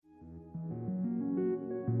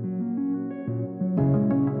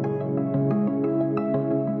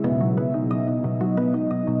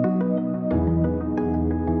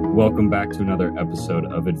Welcome back to another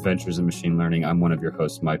episode of Adventures in Machine Learning. I'm one of your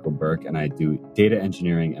hosts, Michael Burke, and I do data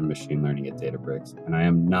engineering and machine learning at Databricks. And I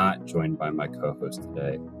am not joined by my co-host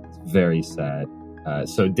today. It's very sad.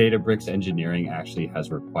 So Databricks engineering actually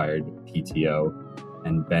has required PTO,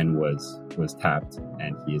 and Ben was tapped,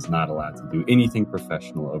 and he is not allowed to do anything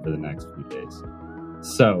professional over the next few days.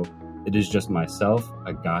 So it is just myself,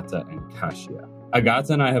 Agata, and Kasia.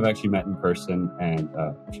 Agata and I have actually met in person, and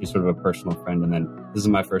she's sort of a personal friend. And then this is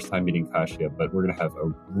my first time meeting Kasia, but we're going to have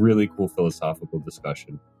a really cool philosophical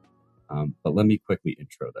discussion. But let me quickly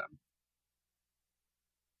intro them.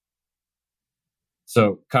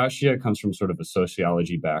 So Kasia comes from sort of a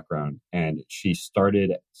sociology background, and she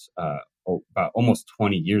started about almost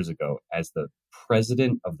 20 years ago as the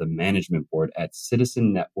president of the management board at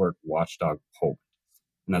Citizen Network Watchdog Poland.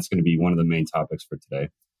 And that's going to be one of the main topics for today.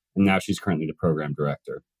 And now she's currently the program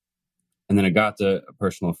director. And then Agata, a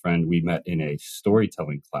personal friend, we met in a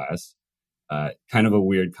storytelling class. Kind of a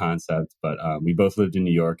weird concept, but we both lived in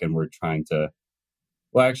New York and we're trying to,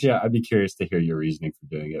 well, actually, I'd be curious to hear your reasoning for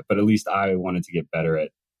doing it. But at least I wanted to get better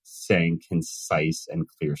at saying concise and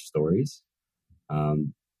clear stories.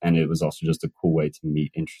 And it was also just a cool way to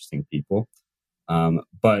meet interesting people.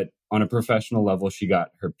 But on a professional level, she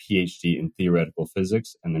got her PhD in theoretical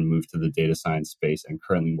physics and then moved to the data science space and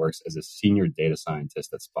currently works as a senior data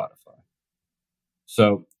scientist at Spotify.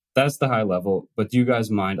 So that's the high level. But do you guys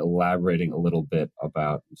mind elaborating a little bit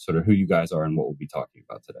about sort of who you guys are and what we'll be talking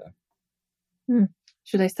about today?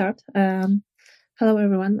 Should I start? Hello,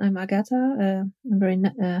 everyone. I'm Agata. I'm very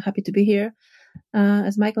happy to be here.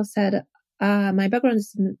 As Michael said, my background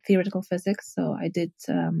is in theoretical physics, so I did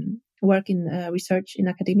work in research in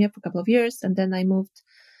academia for a couple of years, and then I moved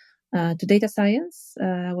to data science.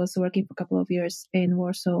 I was working for a couple of years in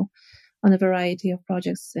Warsaw on a variety of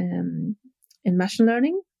projects in machine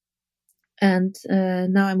learning, and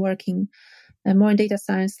now I'm working more in data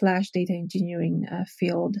science / data engineering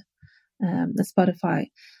field at Spotify.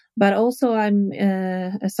 But also I'm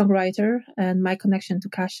a songwriter, and my connection to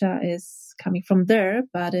Kasia is coming from there,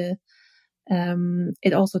 but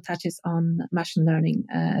it also touches on machine learning,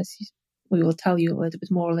 as we will tell you a little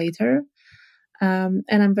bit more later. And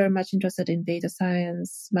I'm very much interested in data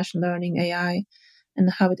science, machine learning, AI,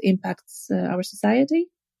 and how it impacts our society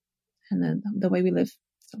and then the way we live.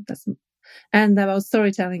 And about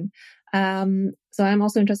storytelling. So I'm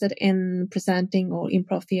also interested in presenting or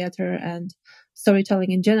improv theater and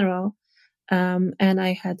storytelling in general. And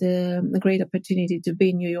I had a great opportunity to be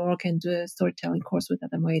in New York and do a storytelling course with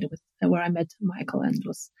Adam Wade, where I met Michael, and it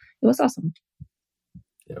was awesome.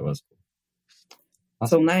 Yeah, it was cool.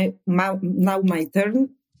 Awesome. So now my turn.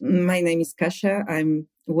 My name is Kasia. I'm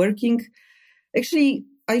working. Actually,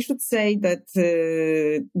 I should say that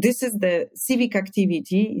this is the civic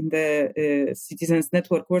activity in the Citizens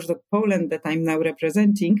Network Watchdog Poland that I'm now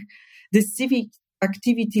representing. This civic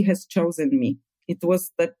activity has chosen me. It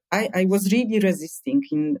was that I was really resisting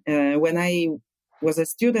when I was a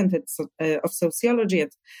student of sociology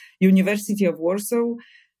at University of Warsaw.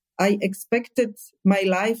 I expected my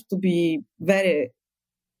life to be very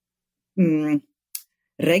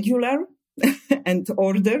regular and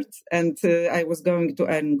ordered, and I was going to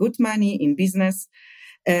earn good money in business.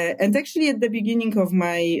 And actually, at the beginning of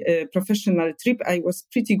my professional trip, I was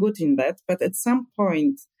pretty good in that. But at some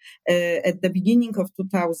point, at the beginning of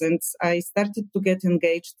 2000s, I started to get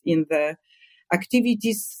engaged in the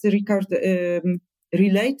activities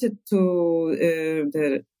related to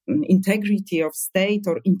the integrity of state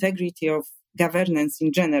or integrity of governance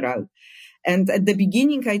in general. And at the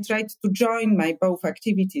beginning, I tried to join my both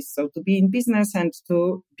activities, so to be in business and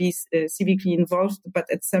to be civically involved. But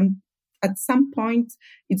at some point,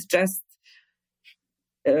 it's just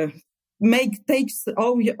takes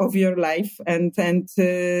all of your life, and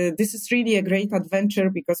this is really a great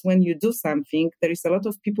adventure, because when you do something, there is a lot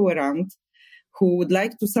of people around who would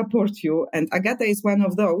like to support you. And Agata is one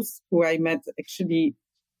of those who I met. Actually,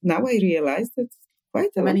 now I realize that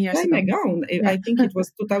quite a long time ago. Yeah. I think it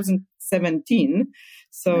was 2017.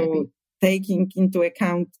 So maybe. Taking into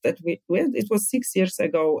account that it was 6 years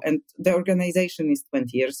ago, and the organization is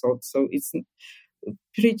 20 years old. So it's a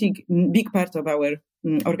pretty big part of our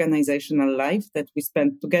organizational life that we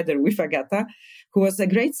spent together with Agata, who was a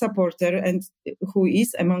great supporter and who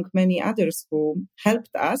is among many others who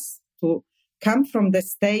helped us to come from the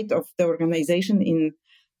state of the organization in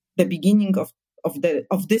the beginning of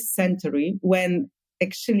this century, when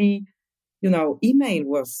actually, email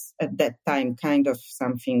was at that time kind of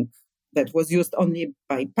something that was used only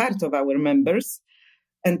by part of our members.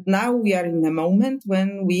 And now we are in a moment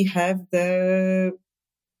when we have the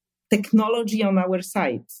technology on our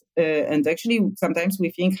side. And actually, sometimes we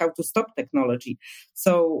think how to stop technology.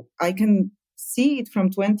 So I can see it from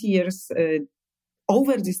 20 years.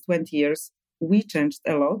 Over these 20 years, we changed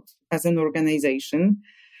a lot as an organization,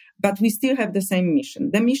 but we still have the same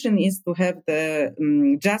mission. The mission is to have the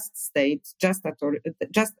just state, just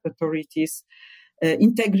authorities,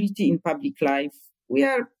 integrity in public life. We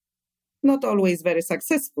are not always very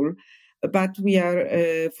successful, but we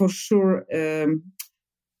are for sure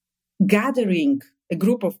gathering a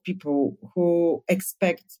group of people who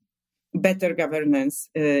expect better governance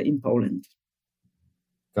in Poland.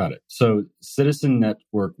 Got it. So Citizen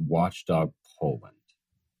Network Watchdog Poland,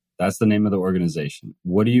 that's the name of the organization.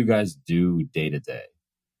 What do you guys do day to day?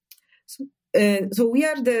 So we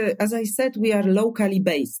are as I said, we are locally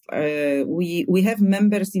based. We have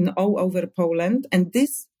members in all over Poland, and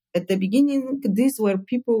at the beginning, these were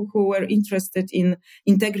people who were interested in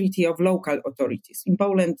integrity of local authorities. In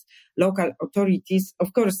Poland, local authorities,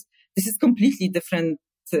 of course, this is completely different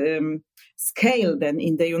scale than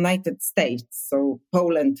in the United States. So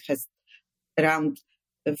Poland has around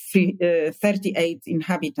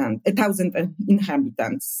 38,000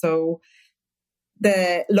 inhabitants. So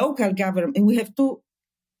the local government, we have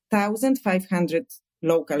 2,500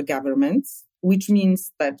 local governments, which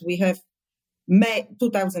means that we have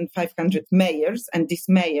 2,500 mayors, and these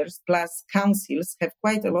mayors plus councils have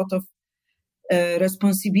quite a lot of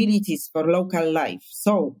responsibilities for local life.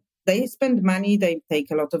 So they spend money, they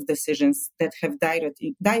take a lot of decisions that have direct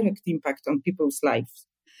impact on people's lives.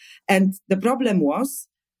 And the problem was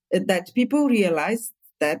that people realized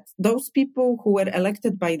that those people who were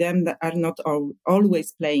elected by them are not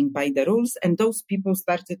always playing by the rules. And those people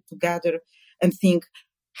started to gather and think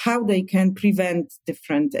how they can prevent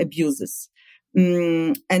different abuses.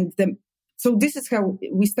 So this is how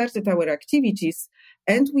we started our activities.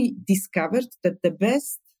 And we discovered that the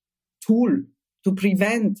best tool to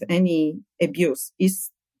prevent any abuse is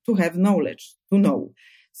to have knowledge, to know.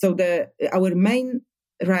 So our main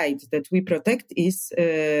right that we protect is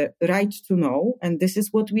right to know, and this is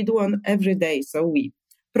what we do on every day. So we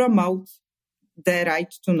promote the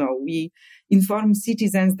right to know. We inform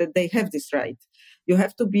citizens that they have this right. You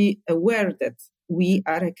have to be aware that we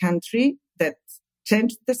are a country that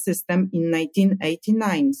changed the system in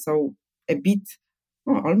 1989, so a bit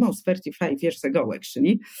almost 35 years ago,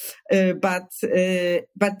 actually. But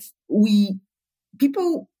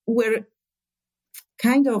people were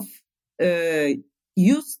kind of they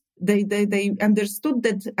understood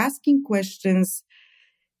that asking questions,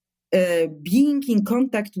 being in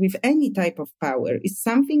contact with any type of power is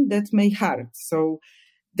something that may hurt. So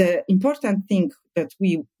the important thing that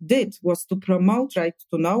we did was to promote right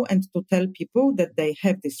to know and to tell people that they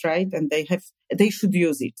have this right and they should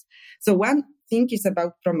use it. So one thing is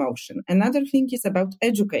about promotion. Another thing is about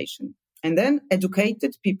education. And then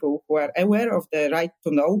educated people who are aware of the right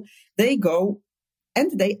to know, they go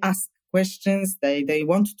and they ask questions, they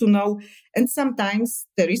want to know. And sometimes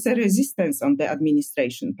there is a resistance on the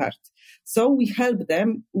administration part. So we help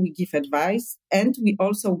them, we give advice, and we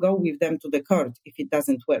also go with them to the court if it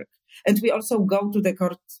doesn't work. And we also go to the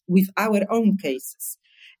court with our own cases.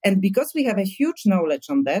 And because we have a huge knowledge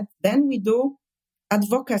on that, then we do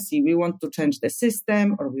advocacy. We want to change the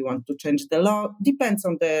system or we want to change the law, depends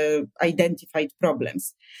on the identified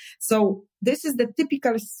problems. So this is the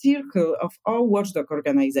typical circle of all watchdog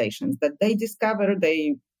organizations that they discover,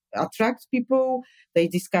 they attract people, they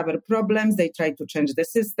discover problems, they try to change the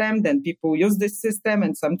system, then people use this system,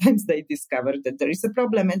 and sometimes they discover that there is a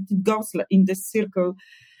problem, and it goes in this circle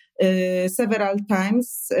several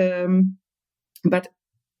times. But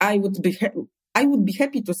I would be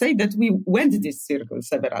happy to say that we went this circle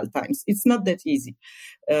several times. It's not that easy.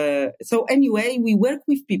 So anyway, we work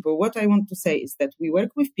with people. What I want to say is that we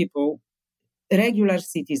work with people, regular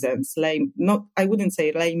citizens, I wouldn't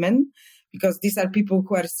say laymen, because these are people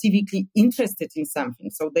who are civically interested in something.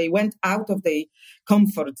 So they went out of their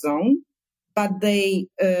comfort zone, but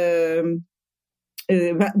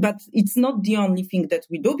but it's not the only thing that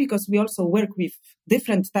we do, because we also work with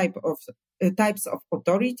different types of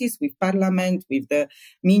authorities, with parliament, with the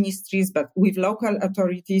ministries, but with local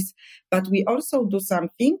authorities. But we also do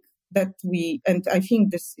something that and I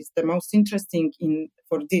think this is the most interesting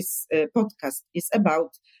for this podcast, is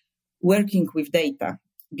about working with data,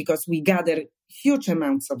 because we gather huge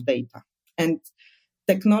amounts of data. And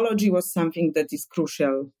technology was something that is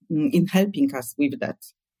crucial in helping us with that.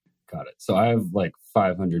 Got it. So I have like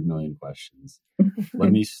 500 million questions.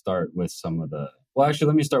 Let me start with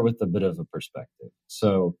let me start with a bit of a perspective.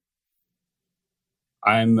 So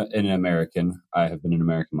I'm an American. I have been an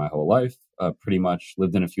American my whole life, pretty much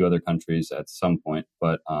lived in a few other countries at some point.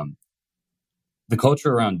 But the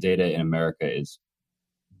culture around data in America is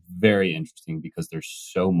very interesting because there's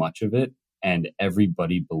so much of it, and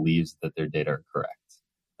everybody believes that their data are correct.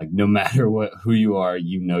 Like no matter who you are,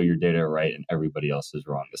 your data are right and everybody else is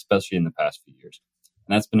wrong, especially in the past few years.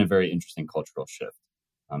 And that's been a very interesting cultural shift.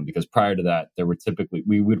 Because prior to that,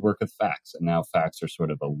 we would work with facts, and now facts are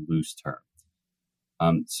sort of a loose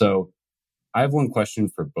term. So I have one question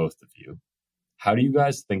for both of you. How do you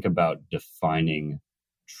guys think about defining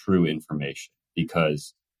true information?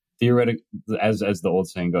 Because theoretically, as the old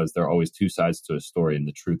saying goes, there are always two sides to a story and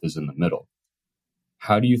the truth is in the middle.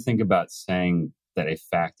 How do you think about saying that a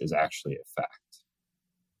fact is actually a fact?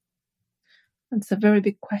 That's a very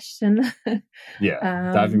big question.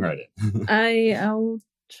 Yeah, diving right in. I'll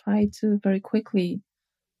try to very quickly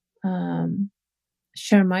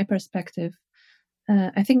share my perspective.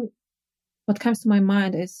 I think what comes to my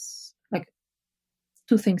mind is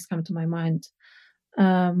two things come to my mind.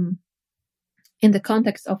 In the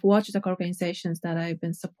context of watchdog organizations that I've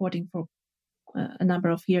been supporting for a number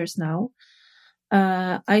of years now,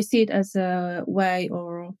 I see it as a way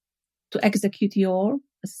or to execute your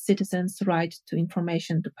citizens' right to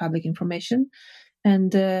information, to public information,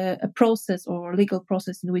 and a process or legal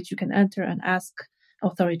process in which you can enter and ask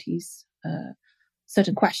authorities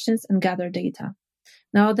certain questions and gather data.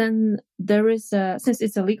 Now, then there is, since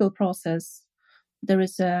it's a legal process, there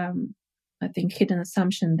is, I think, hidden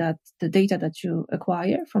assumption that the data that you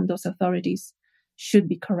acquire from those authorities should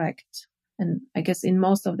be correct. And I guess in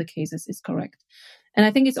most of the cases it's correct. And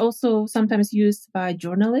I think it's also sometimes used by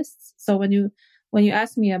journalists. So when you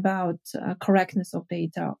ask me about correctness of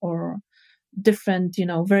data or different,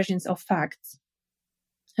 versions of facts,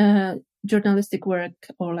 journalistic work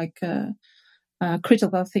or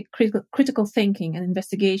critical thinking and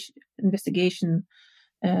investigation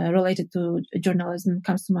related to journalism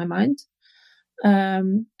comes to my mind.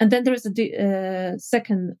 And then there is a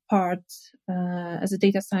second part as a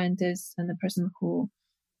data scientist and a person who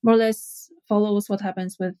more or less follows what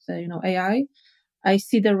happens with AI. I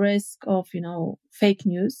see the risk of fake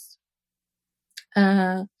news.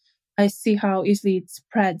 I see how easily it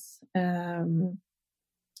spreads in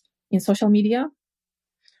social media.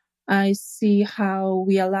 I see how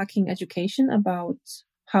we are lacking education about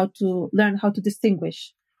how to learn how to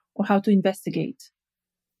distinguish or how to investigate.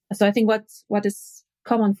 So I think what is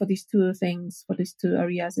common for these two things, for these two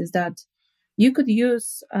areas, is that you could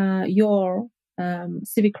use your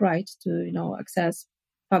civic right to access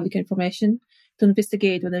public information to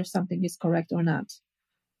investigate whether something is correct or not.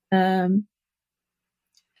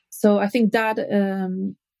 So I think that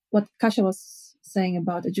what Kasia was saying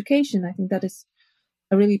about education, I think that is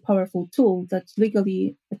a really powerful tool that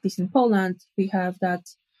legally, at least in Poland, we have that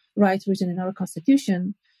right written in our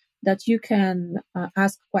constitution, that you can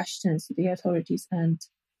ask questions to the authorities and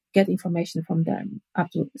get information from them up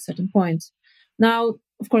to a certain point. Now,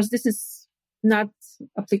 of course, this is not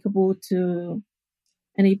applicable to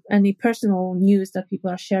any personal news that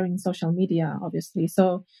people are sharing in social media, obviously.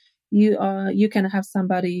 So you can have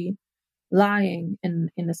somebody lying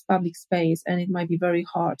in this public space, and it might be very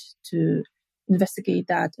hard to investigate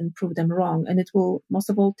that and prove them wrong, and it will most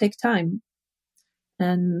of all take time.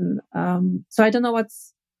 And so I don't know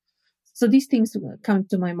so these things come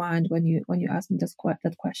to my mind when you ask me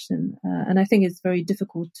that question, and I think it's very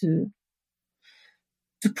difficult to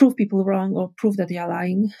prove people wrong or prove that they are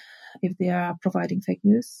lying if they are providing fake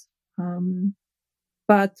news.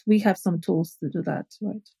 But we have some tools to do that,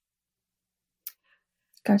 right?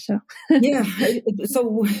 Kasia? Yeah.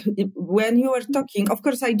 So when you were talking, of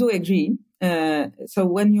course, I do agree. So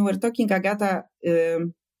when you were talking, Agata,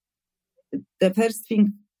 the first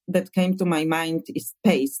thing that came to my mind is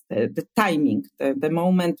pace, the timing, the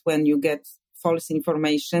moment when you get false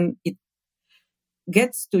information, it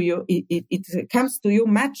gets to you, it comes to you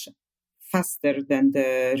much faster than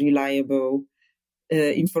the reliable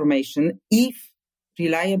information, if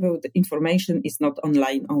reliable information is not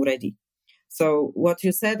online already. So what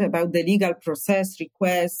you said about the legal process,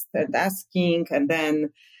 request and asking, and then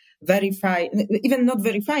verify, even not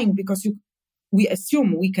verifying, because we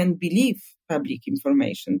assume we can believe public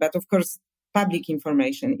information. But of course, public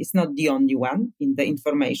information is not the only one in the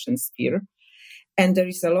information sphere. And there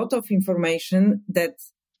is a lot of information that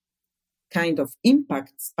kind of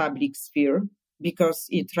impacts public sphere because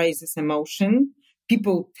it raises emotion.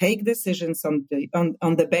 People take decisions on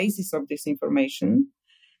the basis of this information.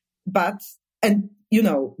 But, and you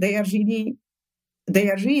know, they are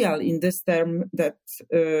real in this term that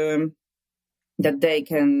they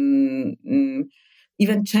can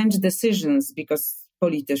even change decisions, because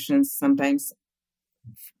politicians sometimes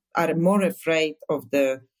are more afraid of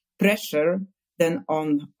the pressure than on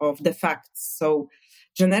of the facts. So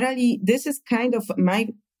generally, this is kind of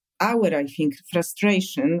our, I think,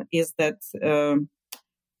 frustration is that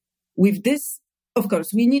with this, of course,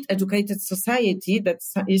 we need educated society that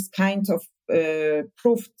is kind of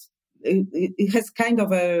proved. It has kind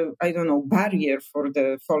of a, I don't know, barrier for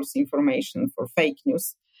the false information, for fake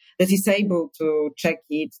news, that is able to check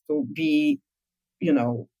it, to be,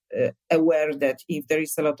 aware that if there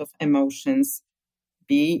is a lot of emotions,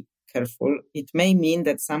 be careful. It may mean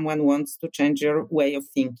that someone wants to change your way of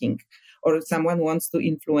thinking, or someone wants to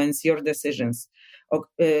influence your decisions, or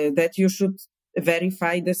that you should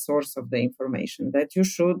verify the source of the information, that you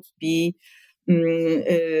should be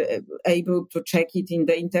able to check it in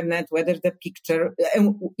the internet, whether the picture,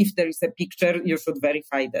 if there is a picture, you should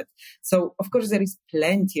verify that. So, of course, there is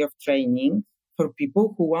plenty of training for people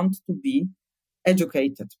who want to be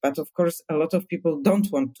educated. But of course, a lot of people don't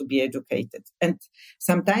want to be educated. And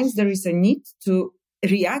sometimes there is a need to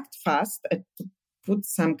react fast, to put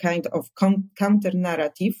some kind of counter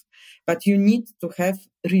narrative, but you need to have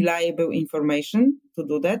reliable information to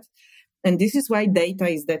do that. And this is why data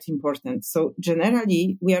is that important. So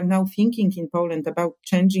generally, we are now thinking in Poland about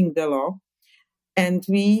changing the law, and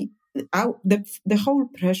the whole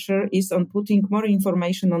pressure is on putting more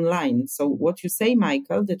information online. So what you say,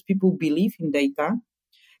 Michael, that people believe in data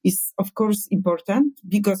is, of course, important,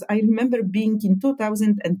 because I remember being in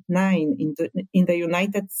 2009 in the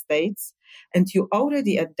United States, and you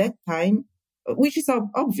already at that time, which is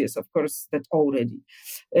obvious, of course, that already.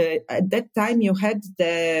 At that time, you had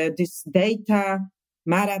this data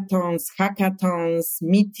marathons, hackathons,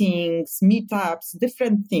 meetings, meetups,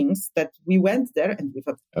 different things that we went there and we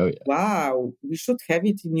thought, wow, we should have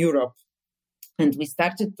it in Europe. And we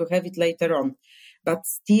started to have it later on. But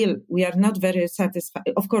still, we are not very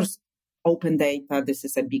satisfied. Of course, open data, this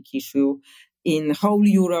is a big issue. In whole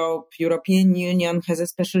Europe, European Union has a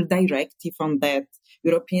special directive on that.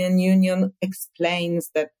 European Union explains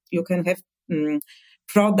that you can have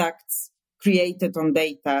products created on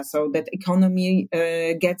data so that economy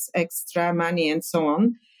gets extra money and so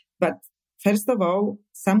on. But first of all,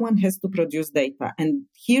 someone has to produce data. And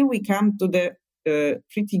here we come to the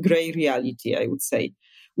pretty gray reality, I would say,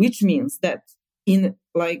 which means that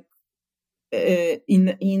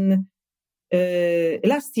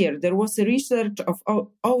last year, there was a research of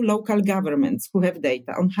all local governments who have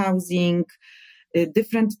data on housing,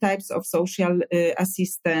 different types of social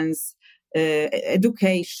assistance,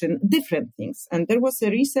 education, different things. And there was a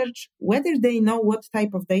research whether they know what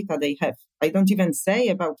type of data they have. I don't even say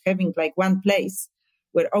about having like one place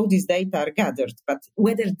where all these data are gathered, but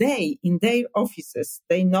whether they, in their offices,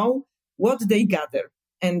 they know what they gather.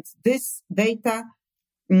 And this data,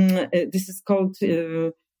 this is called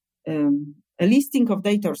a listing of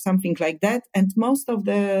data or something like that. And most of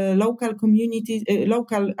the local communities,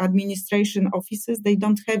 local administration offices, they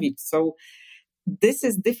don't have it. So this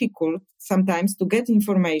is difficult sometimes to get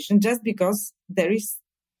information just because there is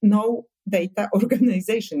no data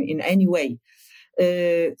organization in any way.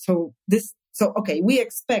 We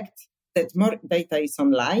expect that more data is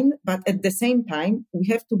online, but at the same time, we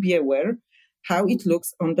have to be aware how it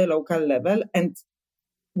looks on the local level and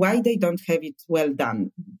why they don't have it well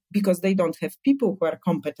done, because they don't have people who are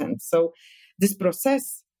competent. So this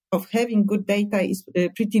process of having good data is a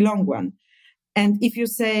pretty long one. And if you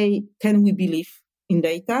say, can we believe in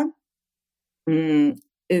data?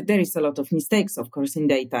 There is a lot of mistakes, of course, in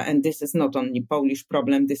data. And this is not only Polish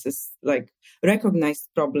problem. This is like recognized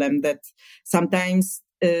problem that sometimes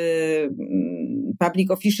public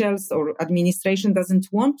officials or administration doesn't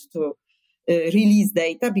want to release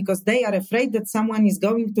data because they are afraid that someone is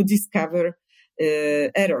going to discover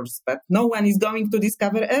errors. But no one is going to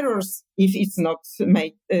discover errors if it's not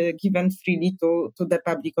made given freely to the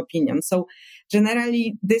public opinion. So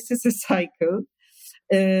generally, this is a cycle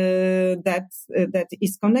that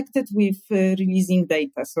is connected with releasing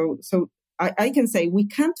data. So I can say we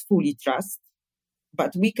can't fully trust,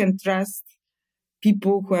 but we can trust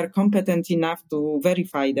people who are competent enough to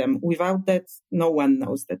verify them. Without that, no one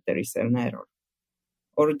knows that there is an error,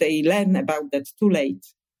 or they learn about that too late.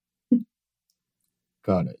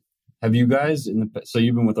 Got it. Have you guys so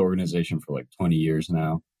you've been with the organization for like 20 years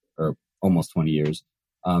now, or almost 20 years.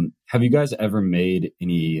 Have you guys ever made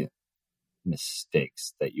any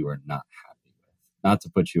mistakes that you are not happy with? Not to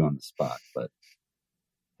put you on the spot, but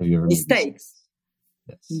have you ever made mistakes?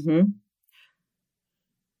 Yes. Mm-hmm.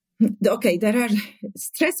 Okay, there are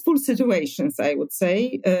stressful situations, I would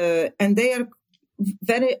say, and they are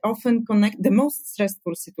very often the most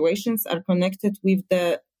stressful situations are connected with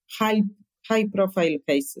the high profile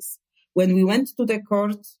cases. When we went to the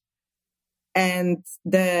court and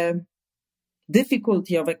the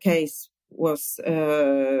difficulty of a case was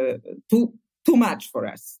too much for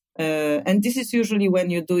us. And this is usually when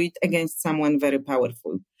you do it against someone very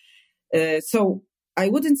powerful. So I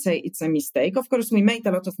wouldn't say it's a mistake. Of course, we made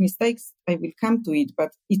a lot of mistakes. I will come to it,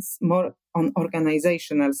 but it's more on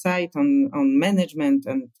organizational side, on management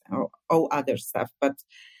and all other stuff. But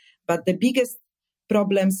the biggest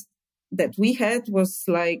problems that we had was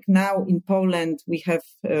like now in Poland, we have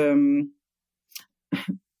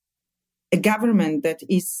a government that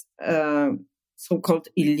is so-called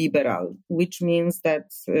illiberal, which means that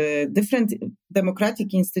different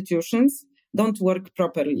democratic institutions don't work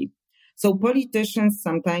properly. So politicians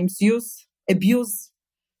sometimes abuse.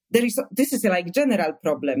 This is like general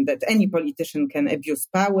problem that any politician can abuse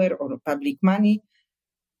power or public money.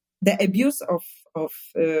 The abuse of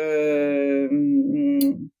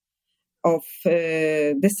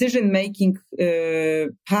decision-making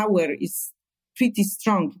power is pretty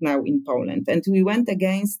strong now in Poland, and we went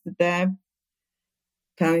against the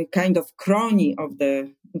kind of crony of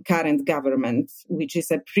the current government, which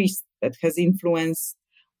is a priest that has influence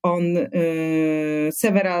on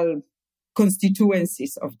several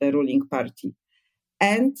constituencies of the ruling party.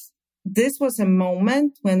 And this was a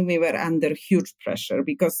moment when we were under huge pressure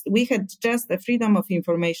because we had just a freedom of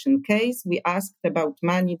information case. We asked about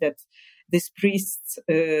money that this priest's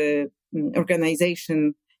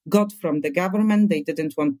organization got from the government. They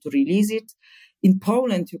didn't want to release it. In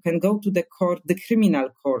Poland, you can go to the court, the criminal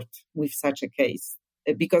court, with such a case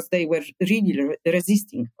because they were really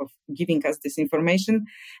resisting of giving us this information.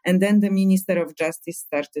 And then the Minister of Justice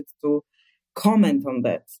started to comment on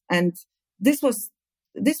that. And this was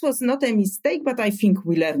not a mistake, but I think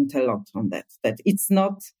we learned a lot from that it's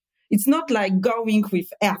not like going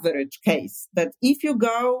with average case, that if you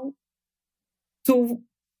go to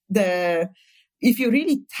if you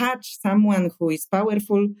really touch someone who is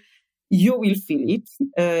powerful, you will feel it.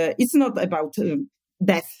 It's not about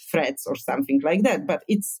death threats or something like that, but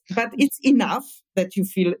it's enough that you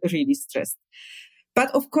feel really stressed. But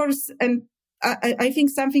of course, and I think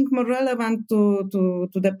something more relevant to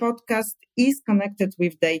the podcast is connected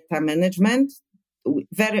with data management.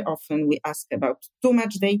 Very often we ask about too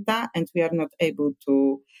much data and we are not able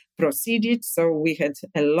to proceed it. So we had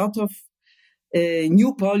a lot of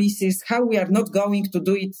new policies, how we are not going to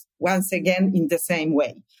do it once again in the same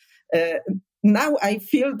way. Now I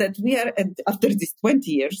feel that we are after these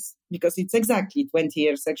 20 years, because it's exactly 20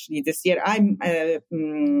 years actually this year. I'm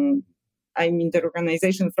in the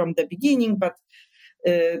organization from the beginning, but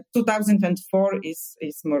 2004 is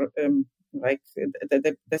more like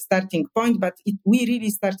the starting point, but we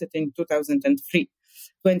really started in 2003,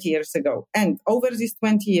 20 years ago. And over these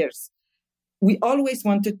 20 years, we always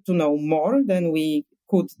wanted to know more than we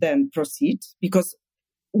could then proceed, because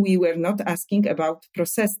we were not asking about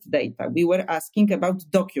processed data. We were asking about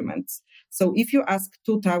documents. So if you ask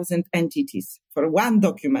 2,000 entities for one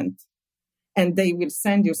document, and they will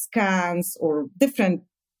send you scans or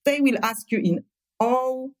they will ask you in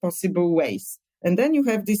all possible ways. And then you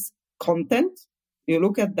have this content. You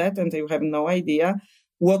look at that and you have no idea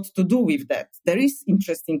what to do with that. There is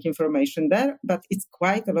interesting information there, but it's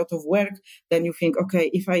quite a lot of work. Then you think, okay,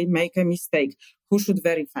 if I make a mistake, who should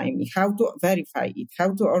verify me? How to verify it?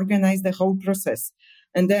 How to organize the whole process?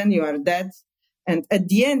 And then you are dead. And at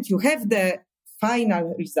the end, you have the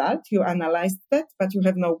final result. You analyzed that, but you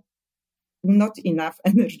have not enough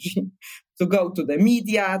energy to go to the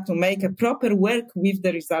media, to make a proper work with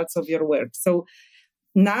the results of your work. So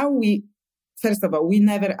now first of all, we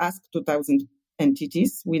never ask 2,000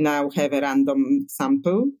 entities. We now have a random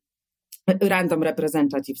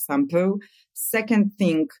representative sample. Second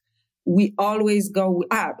thing, we always go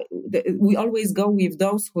with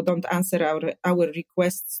those who don't answer our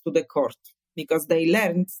requests to the court, because they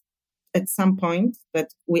learned at some point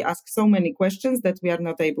that we ask so many questions that we are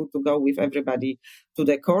not able to go with everybody to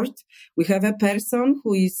the court. We have a person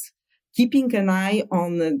who is keeping an eye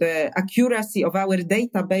on the accuracy of our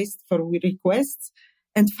database for requests.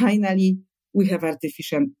 And finally, we have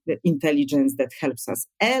artificial intelligence that helps us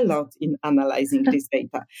a lot in analyzing this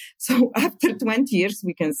data. So after 20 years,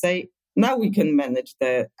 we can say, now we can manage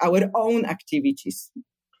our own activities.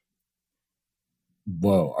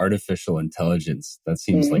 Whoa, artificial intelligence. That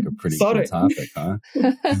seems like a pretty cool topic, huh?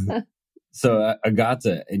 So,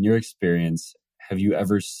 Agata, in your experience, have you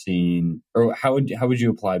ever seen, or how would you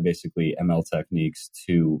apply basically ML techniques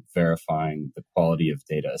to verifying the quality of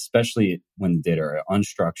data, especially when the data are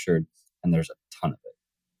unstructured and there's a ton of it?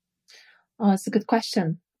 Oh, it's a good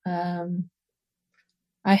question. I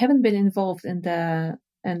haven't been involved in the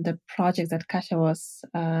project that Kasia was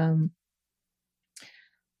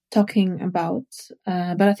talking about.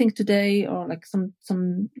 But I think today, or like some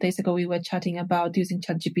days ago, we were chatting about using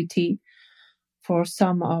ChatGPT for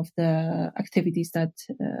some of the activities that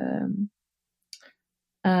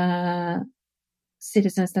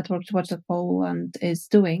Citizens Network Watchdog Poland is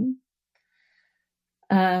doing.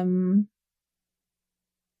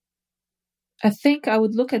 I think I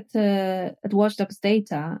would look at Watchdog's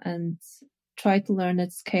data and try to learn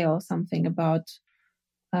at scale something about,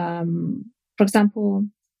 for example,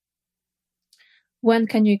 when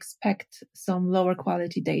can you expect some lower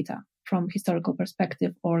quality data from historical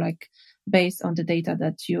perspective, or like based on the data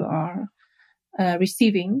that you are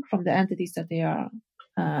receiving from the entities that they are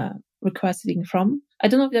requesting from. I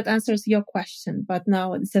don't know if that answers your question, but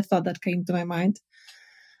now it's a thought that came to my mind.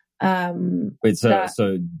 Wait,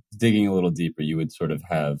 so digging a little deeper, you would sort of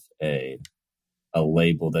have a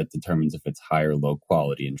label that determines if it's high or low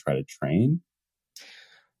quality and try to train?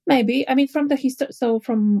 Maybe. I mean, from the so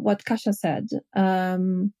from what Kasia said,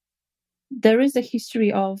 there is a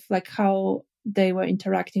history of like how they were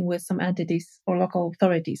interacting with some entities or local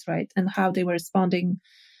authorities, right? And how they were responding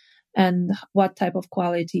and what type of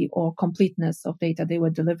quality or completeness of data they were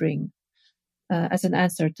delivering as an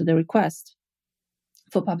answer to the request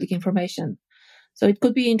for public information. So it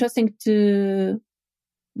could be interesting to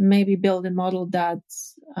maybe build a model that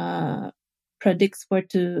predicts where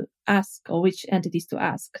to ask or which entities to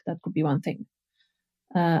ask. That could be one thing.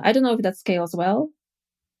 I don't know if that scales well,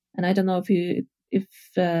 and I don't know if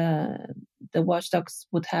the watchdogs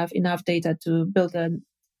would have enough data to build a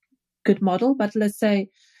good model. But let's say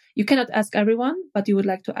you cannot ask everyone, but you would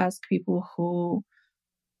like to ask people who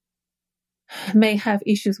may have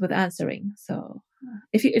issues with answering. So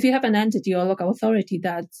if you have an entity or local authority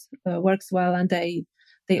that works well and they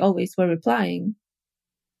always were replying,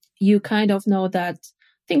 you kind of know that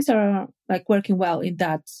things are like working well in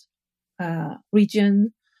that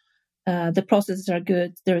region. The processes are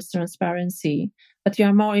good. There is transparency, but you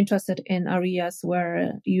are more interested in areas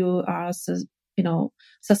where you are,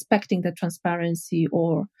 suspecting that transparency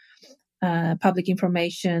or public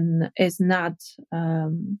information is not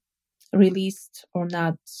released or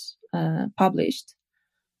not published.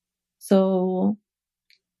 So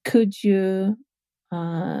could you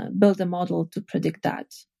build a model to predict that?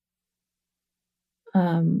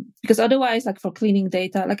 Because otherwise, like for cleaning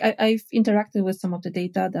data, like I've interacted with some of the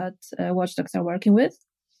data that watchdogs are working with,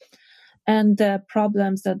 and the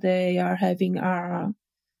problems that they are having are,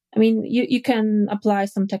 I mean, you can apply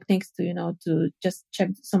some techniques to, to just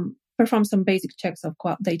perform some basic checks of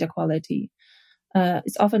data quality.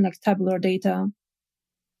 It's often like tabular data.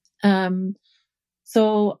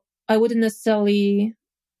 So I wouldn't necessarily,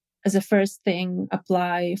 as a first thing,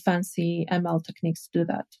 apply fancy ML techniques to do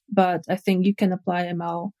that. But I think you can apply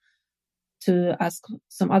ML to ask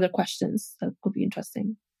some other questions that could be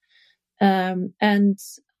interesting. And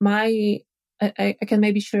I can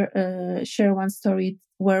maybe share one story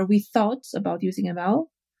where we thought about using ML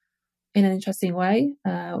in an interesting way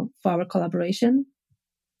for our collaboration.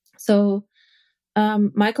 So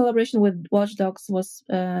my collaboration with Watchdogs was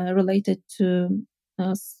related to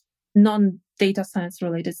non-data science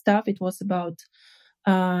related stuff. It was about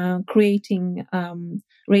creating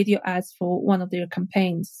radio ads for one of their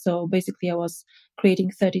campaigns. So basically I was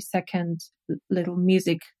creating 30-second little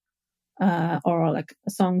music or like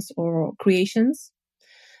songs or creations.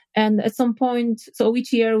 And at some point, so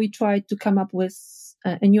each year we tried to come up with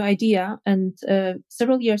a new idea. And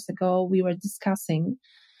several years ago, we were discussing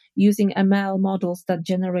using ML models that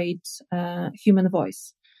generate human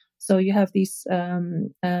voice. So you have these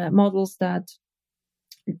models that,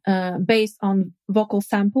 based on vocal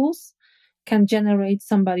samples, can generate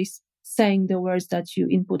somebody saying the words that you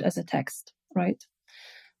input as a text, right?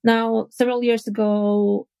 Now, several years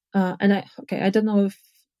ago, I don't know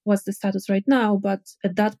what's the status right now, but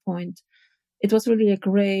at that point, it was really a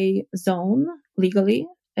gray zone legally.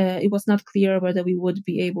 It was not clear whether we would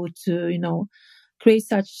be able to, create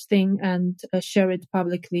such thing and share it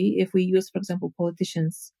publicly if we use, for example,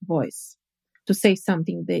 politicians' voice to say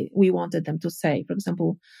something we wanted them to say. For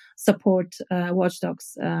example, support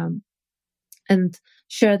watchdogs and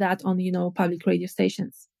share that on, public radio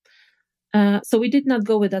stations. So we did not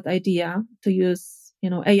go with that idea to use,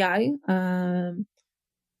 AI.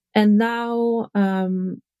 And now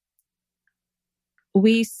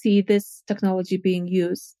we see this technology being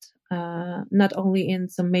used not only in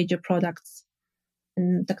some major products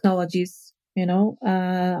and technologies,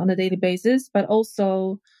 on a daily basis, but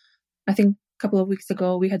also, I think a couple of weeks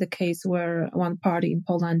ago, we had a case where one party in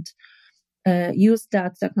Poland used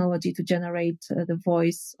that technology to generate the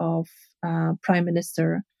voice of Prime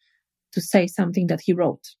Minister to say something that he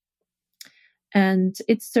wrote. and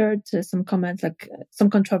it stirred some comments, like some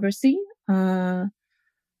controversy.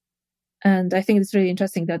 And I think it's really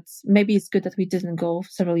interesting that maybe it's good that we didn't go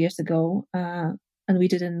several years ago, and we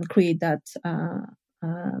didn't create that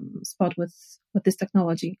spot with this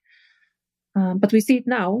technology. But we see it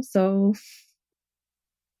now, so.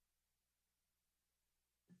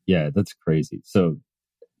 Yeah, that's crazy. So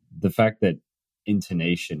the fact that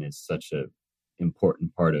intonation is such a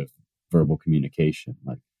important part of verbal communication,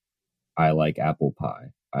 like I like apple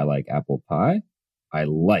pie, I like apple pie, I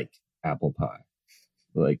like apple pie.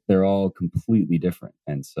 Like they're all completely different.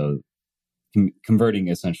 And so converting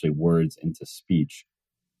essentially words into speech,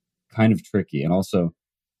 kind of tricky. And also,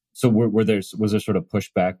 so was there sort of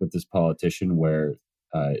pushback with this politician where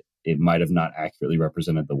it might have not accurately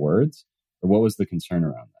represented the words? Or what was the concern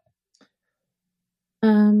around that?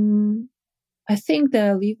 I think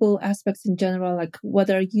the legal aspects in general, like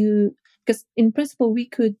whether because in principle we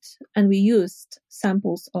could, and we used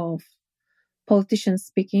samples of politicians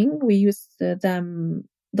speaking. We used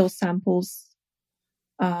those samples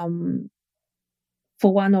for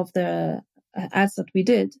one of the ads that we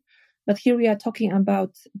did. But here we are talking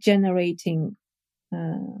about generating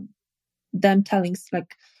them telling,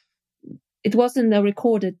 like it wasn't a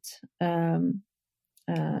recorded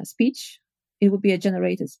speech. It would be a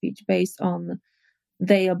generated speech based on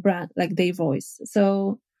their brand, like their voice.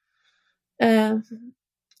 So, and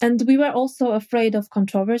we were also afraid of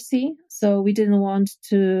controversy. So we didn't want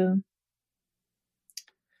to,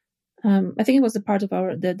 I think it was a part of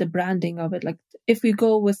the branding of it. Like if we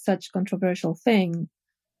go with such controversial thing,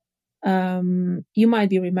 you might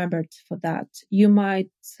be remembered for that. You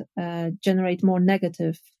might generate more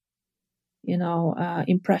negative,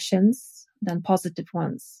 impressions than positive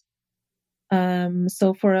ones.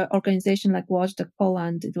 So for an organization like Watchdogs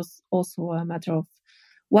Poland, it was also a matter of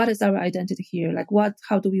what is our identity here? Like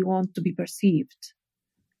how do we want to be perceived?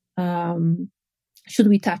 Should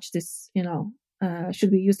we touch this,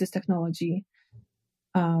 should we use this technology?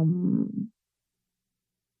 So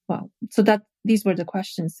these were the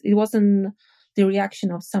questions. It wasn't the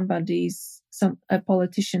reaction of a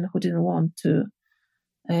politician who didn't want to,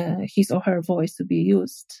 his or her voice to be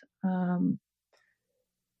used.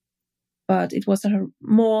 But it was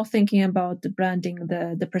more thinking about the branding,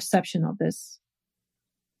 the perception of this.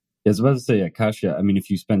 Yeah, I was about to say, Kasia, I mean, if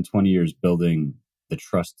you spend 20 years building the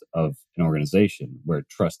trust of an organization where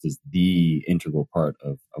trust is the integral part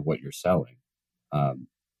of what you're selling, are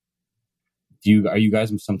you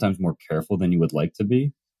guys sometimes more careful than you would like to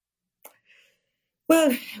be?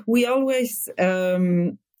 Well, we always,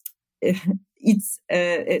 when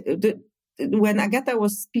Agata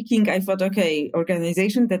was speaking, I thought, okay,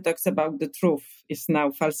 organization that talks about the truth is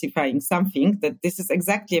now falsifying something, that this is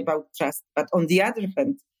exactly about trust. But on the other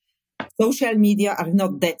hand, social media are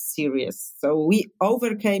not that serious. So we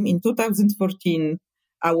overcame in 2014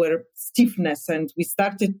 our stiffness, and we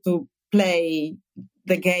started to play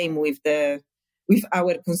the game with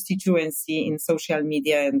our constituency in social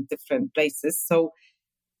media and different places. So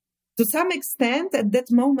to some extent, at that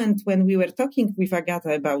moment when we were talking with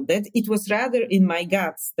Agata about that, it was rather in my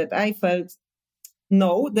guts that I felt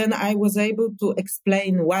no, then I was able to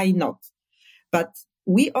explain why not. But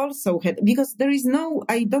we also had, because there is no,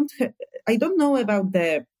 I don't know about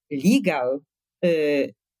the legal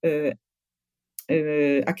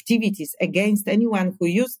activities against anyone who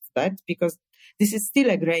used that, because this is still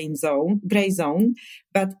a gray zone,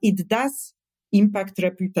 but it does impact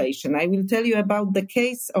reputation. I will tell you about the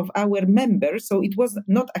case of our member. So it was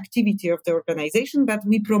not activity of the organization, but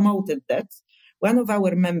we promoted that. One of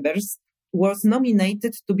our members was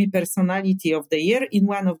nominated to be Personality of the Year in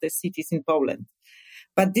one of the cities in Poland.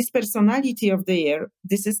 But this Personality of the Year,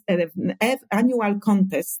 this is an annual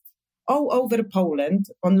contest all over Poland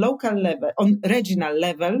on local level, on regional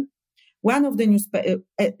level. One of the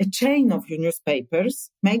a chain of newspapers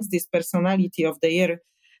makes this Personality of the Year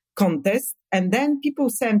contest, and then people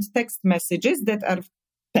send text messages that are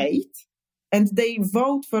paid, and they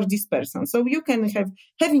vote for this person. So you can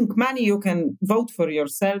having money, you can vote for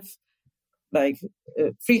yourself like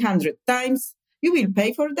 300 times. You will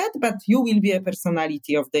pay for that, but you will be a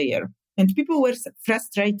Personality of the Year. And people were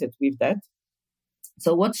frustrated with that.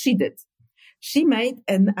 So what she did, she made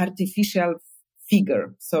an artificial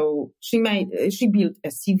figure. So she built a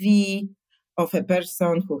CV of a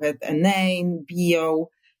person who had a name, bio,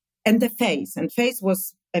 and a face. And face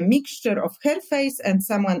was a mixture of her face and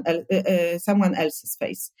someone else's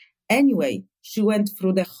face. Anyway, she went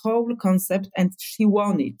through the whole concept and she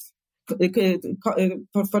won it. For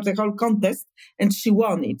the whole contest, and she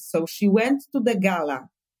won it. So she went to the gala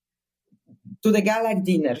to the gala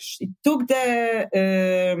dinner. She took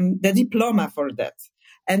the diploma for that.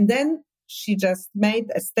 And then she just made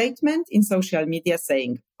a statement in social media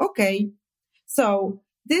saying, okay, so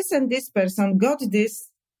this and this person got this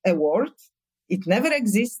award. It never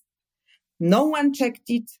exists. No one checked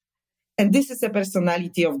it. And this is a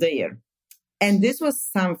personality of the year. And this was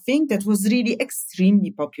something that was really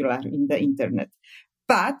extremely popular in the internet.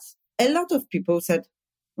 But a lot of people said,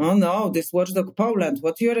 oh no, this Watchdog Poland,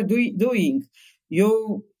 what you are doing?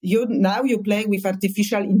 You now you play with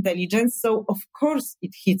artificial intelligence. So of course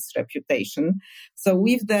it hits reputation. So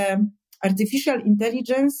with the artificial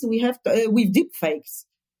intelligence, we have to, with deepfakes,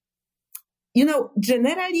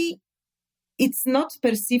 generally it's not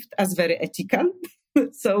perceived as very ethical.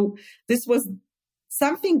 So this was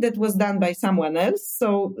something that was done by someone else.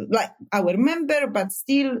 So like our member, but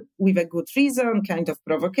still with a good reason, kind of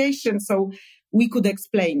provocation. So we could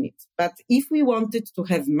explain it. But if we wanted to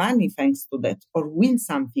have money thanks to that or win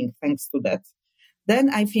something thanks to that, then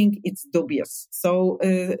I think it's dubious. So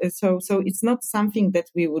it's not something that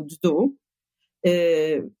we would do.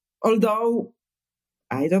 Although,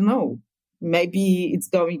 I don't know, maybe it's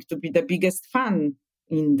going to be the biggest fun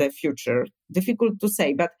in the future. Difficult to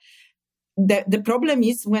say, but the problem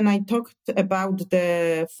is when I talked about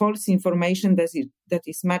the false information that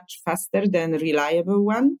is much faster than reliable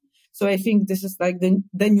one. So I think this is like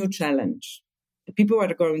the new challenge. People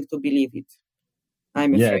are going to believe it.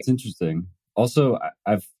 I'm afraid. Yeah, it's interesting. Also,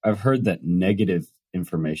 I've heard that negative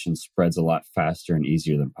information spreads a lot faster and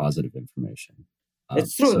easier than positive information.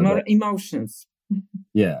 It's true. More emotions.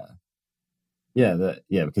 Yeah.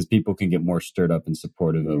 Because people can get more stirred up and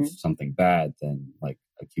supportive of something bad than like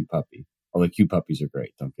a cute puppy. Although cute puppies are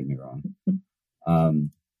great, don't get me wrong.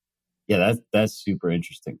 That's super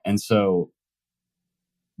interesting. And so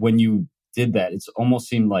when you did that, it's almost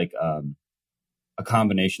seemed like a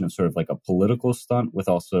combination of sort of like a political stunt with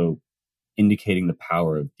also indicating the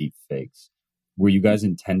power of deep fakes. Were you guys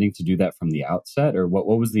intending to do that from the outset, or what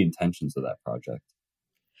was the intentions of that project?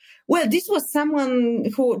 Well, this was someone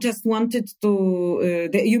who just wanted to,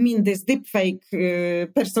 you mean this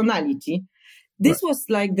deepfake personality? This was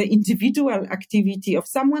like the individual activity of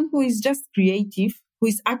someone who is just creative, who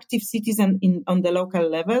is active citizen on the local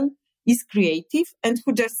level, is creative, and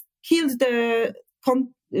who just killed the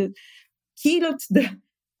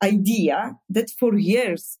idea that for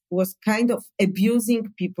years was kind of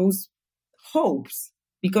abusing people's hopes.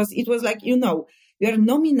 Because it was like, you are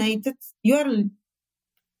nominated, you are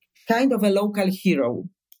kind of a local hero,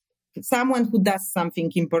 someone who does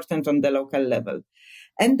something important on the local level.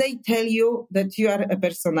 And they tell you that you are a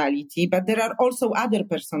personality, but there are also other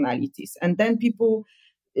personalities. And then people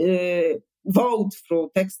vote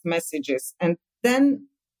through text messages. And then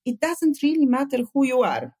it doesn't really matter who you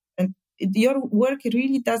are. And your work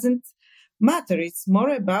really doesn't matter. It's more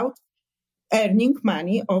about earning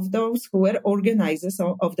money of those who were organizers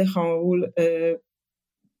of the whole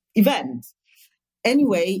event.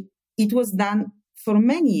 Anyway, it was done for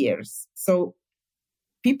many years. So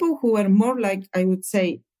people who were more like, I would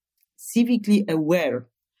say, civically aware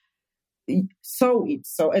saw it.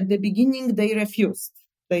 So at the beginning, they refused.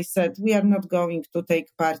 They said, we are not going to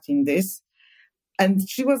take part in this. And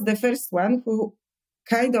she was the first one who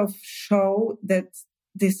kind of showed that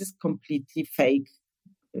this is completely fake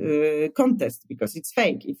contest, because it's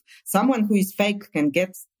fake. If someone who is fake can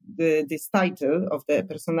get this title of the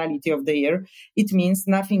personality of the year, it means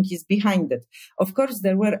nothing is behind it. Of course,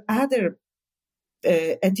 there were other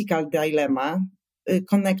ethical dilemma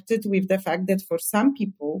connected with the fact that for some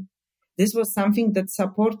people, this was something that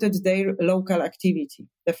supported their local activity.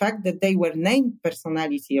 The fact that they were named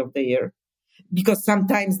personality of the year, because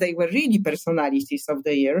sometimes they were really personalities of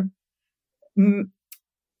the year.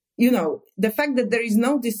 The fact that there is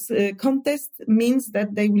no this contest means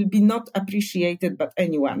that they will be not appreciated by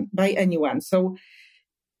anyone. So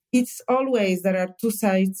it's always, there are two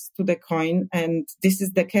sides to the coin. And this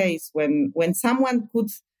is the case when someone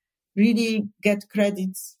could really get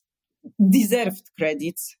credits, deserved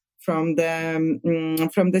credits from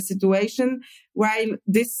the situation, while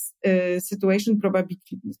this situation probably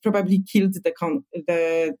killed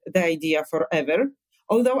the idea forever.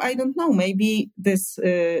 Although I don't know, maybe this,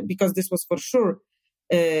 because this was for sure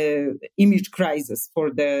image crisis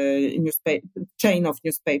for the chain of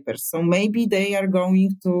newspapers. So maybe they are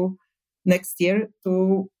going to next year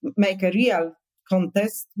to make a real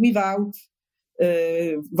contest without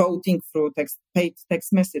voting through paid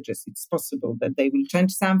text messages. It's possible that they will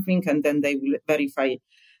change something and then they will verify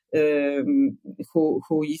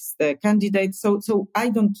who is the candidate. So I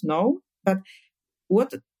don't know, but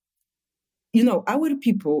what our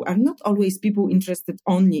people are not always people interested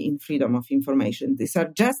only in freedom of information. These are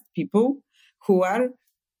just people who are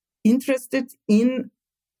interested in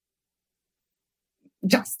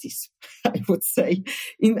justice, I would say,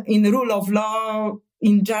 in rule of law,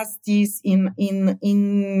 in justice,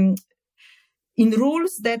 in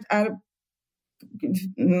rules that are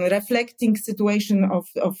reflecting situation of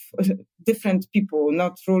different people,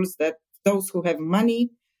 not rules that those who have money,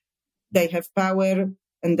 they have power,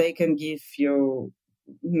 and they can give you,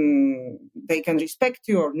 they can respect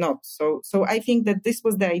you or not. So I think that this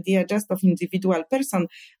was the idea just of individual person,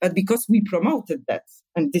 but because we promoted that,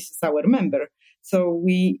 and this is our member, so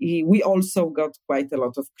we also got quite a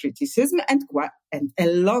lot of criticism and a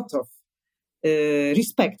lot of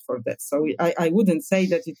respect for that. So I wouldn't say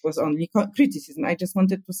that it was only criticism. I just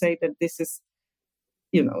wanted to say that this is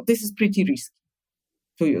pretty risky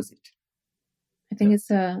to use it. I think it's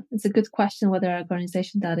a good question whether an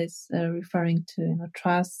organization that is referring to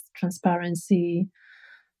trust, transparency,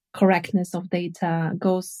 correctness of data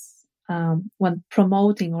goes when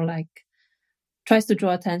promoting or tries to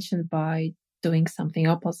draw attention by doing something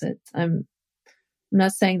opposite. I'm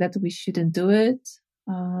not saying that we shouldn't do it,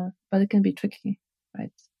 but it can be tricky,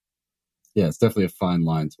 right? Yeah, it's definitely a fine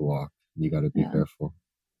line to walk. You got to be careful.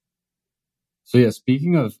 So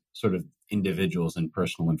speaking of sort of individuals and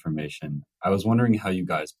personal information, I was wondering how you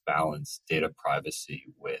guys balance data privacy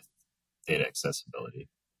with data accessibility.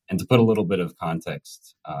 And to put a little bit of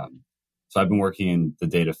context, so I've been working in the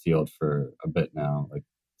data field for a bit now,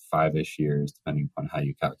 5-ish years, depending upon how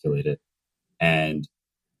you calculate it. And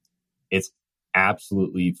it's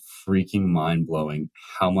absolutely freaking mind-blowing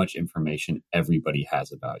how much information everybody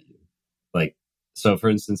has about you. So for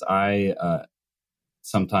instance, I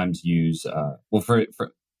sometimes use, for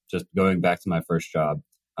just going back to my first job,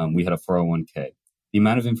 we had a 401k. The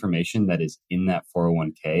amount of information that is in that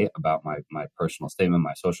 401k about my personal statement,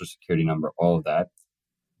 my social security number, all of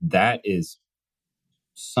that is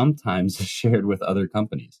sometimes shared with other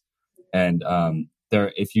companies. And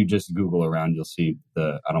if you just Google around, you'll see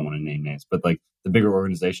I don't want to name names, but the bigger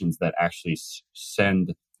organizations that actually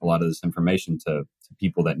send a lot of this information to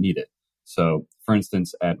people that need it. So, for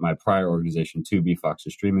instance, at my prior organization, Tubi,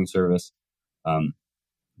 Fox's streaming service,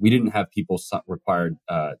 we didn't have people required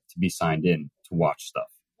to be signed in to watch stuff.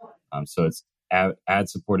 So it's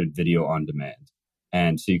ad-supported video on demand.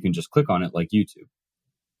 And so you can just click on it like YouTube.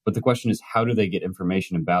 But the question is, how do they get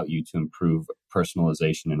information about you to improve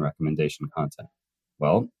personalization and recommendation content?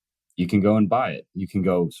 Well, you can go and buy it. You can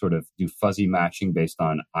go sort of do fuzzy matching based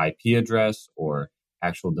on IP address or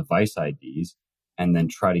actual device IDs, and then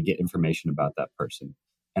try to get information about that person.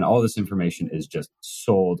 And all this information is just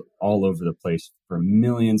sold all over the place for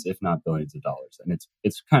millions, if not billions of dollars. And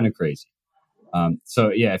it's kind of crazy.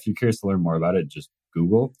 If you're curious to learn more about it, just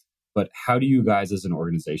Google. But how do you guys as an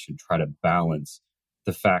organization try to balance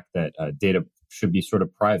the fact that data should be sort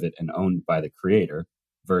of private and owned by the creator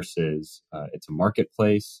versus it's a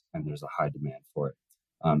marketplace and there's a high demand for it?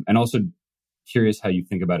 And also curious how you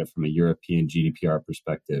think about it from a European GDPR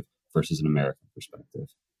perspective versus an American perspective.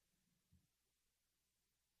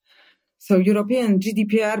 So European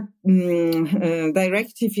GDPR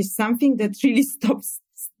directive is something that really stops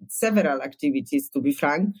several activities, to be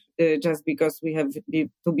frank, just because we have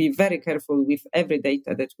to be very careful with every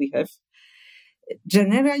data that we have.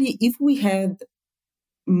 Generally, if we had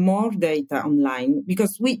more data online,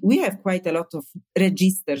 because we have quite a lot of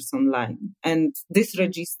registers online, and these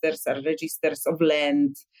registers are registers of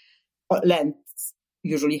land. Land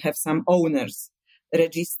usually have some owners.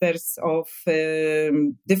 Registers of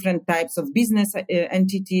different types of business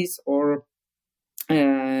entities or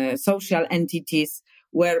social entities,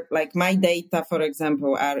 where my data, for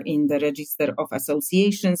example, are in the register of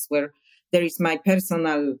associations, where there is my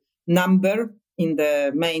personal number in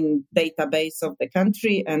the main database of the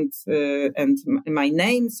country and my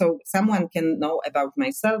name, so someone can know about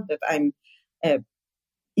myself that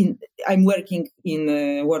I'm working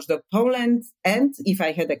in Watchdog Poland, and if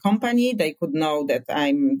I had a company, they could know that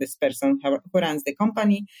I'm this person who runs the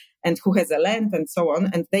company and who has a land and so on,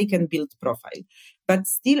 and they can build profile. But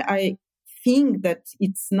still, I think that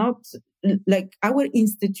it's not our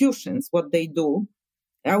institutions, what they do.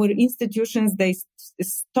 Our institutions, they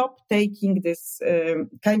stop taking this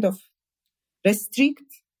kind of restrict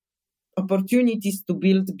opportunities to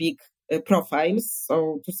build big profiles.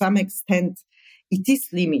 So to some extent, it is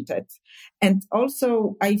limited. And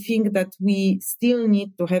also, I think that we still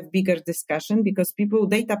need to have bigger discussion, because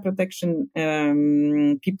data protection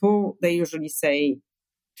people, they usually say,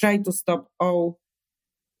 try to stop all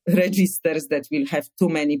registers that will have too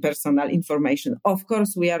many personal information. Of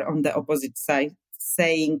course, we are on the opposite side,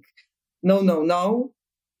 saying no.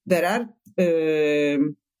 There are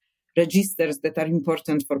registers that are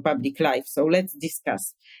important for public life, so let's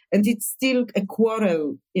discuss. And it's still a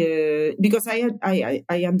quarrel because I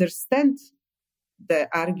understand the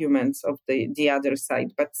arguments of the other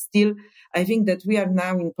side, but still, I think that we are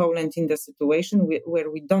now in Poland in the situation where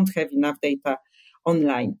we don't have enough data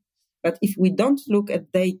online. But if we don't look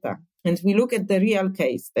at data and we look at the real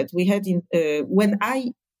case that we had in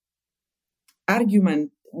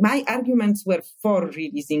my arguments were for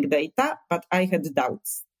releasing data, but I had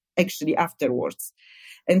doubts actually afterwards.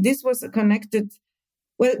 And this was connected,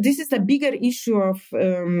 well, this is a bigger issue of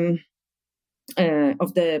the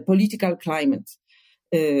political climate,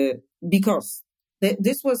 because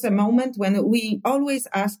this was a moment when we always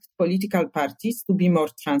asked political parties to be more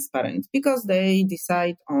transparent because they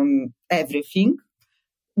decide on everything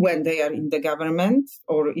when they are in the government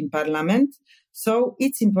or in parliament. So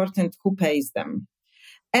it's important who pays them.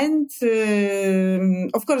 And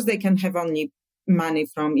of course, they can have only money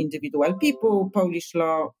from individual people. Polish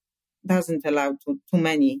law doesn't allow too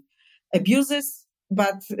many abuses,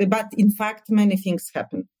 but in fact, many things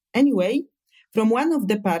happen. Anyway, from one of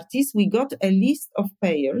the parties, we got a list of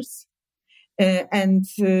payers, and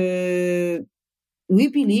we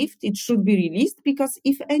believed it should be released because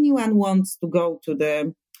if anyone wants to go to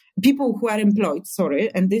the people who are employed,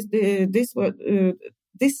 and this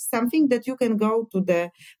is something that you can go to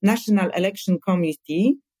the National Election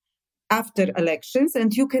Committee after elections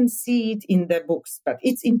and you can see it in the books, but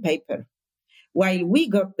it's in paper. While we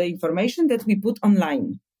got the information that we put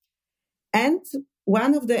online. And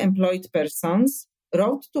one of the employed persons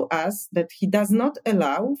wrote to us that he does not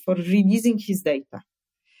allow for releasing his data.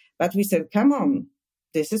 But we said, come on,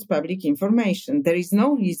 this is public information. There is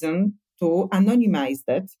no reason to anonymize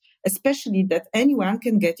that, especially that anyone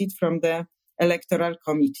can get it from the electoral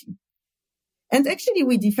committee. And actually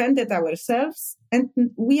we defended ourselves, and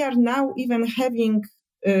we are now even having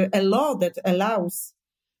a law that allows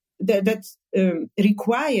that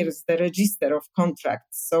requires the register of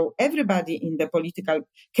contracts. So everybody in the political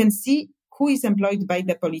can see who is employed by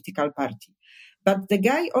the political party. But the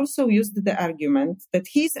guy also used the argument that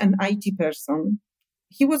he's an IT person.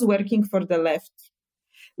 He was working for the left,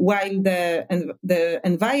 while the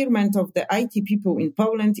environment of the IT people in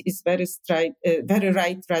Poland is very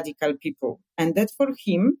right radical people. And that for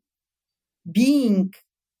him, being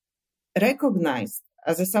recognized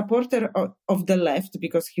as a supporter of the left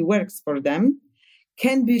because he works for them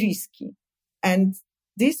can be risky. And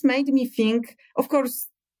this made me think, of course,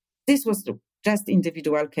 this was just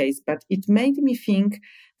individual case, but it made me think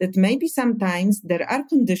that maybe sometimes there are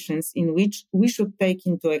conditions in which we should take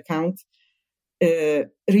into account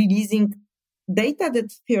releasing data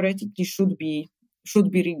that theoretically should be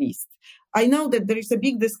released. I know that there is a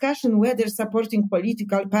big discussion whether supporting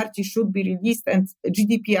political parties should be released, and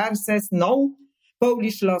GDPR says no.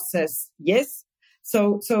 Polish law says yes.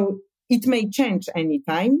 So it may change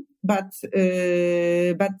anytime, but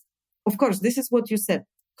of course, this is what you said.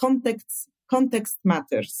 Context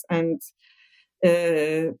matters, and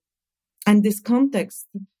this context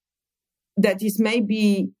that is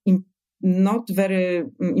maybe not very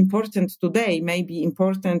important today may be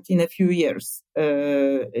important in a few years.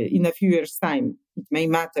 In a few years' time, it may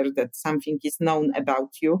matter that something is known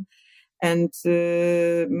about you. And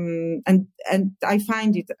I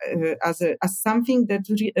find it as something that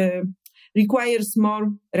requires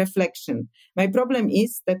more reflection. My problem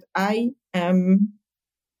is that I am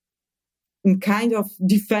in kind of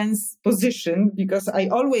defense position because I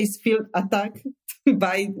always feel attacked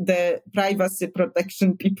by the privacy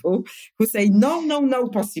protection people who say, no,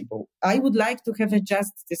 possible. I would like to have a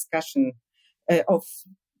just discussion of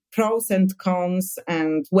pros and cons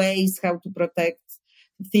and ways how to protect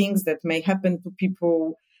things that may happen to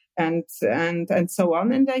people and so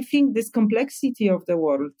on. And I think this complexity of the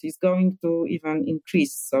world is going to even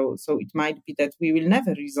increase. So it might be that we will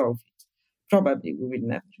never resolve it. Probably we will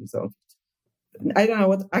never resolve it. I don't know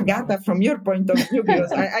what, Agata, from your point of view,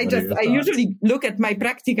 because I usually look at my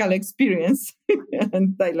practical experience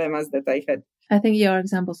and dilemmas that I had. I think your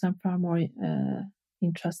examples are far more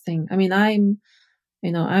interesting. I mean, I'm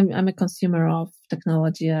a consumer of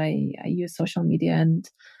technology. I use social media, and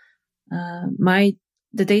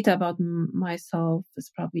the data about myself is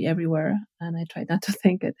probably everywhere, and I try not to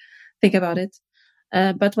think about it.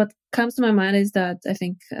 But what comes to my mind is that I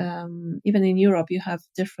think even in Europe you have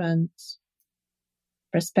different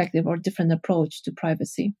perspective or different approach to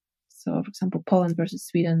privacy. So, for example, Poland versus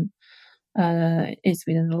Sweden. In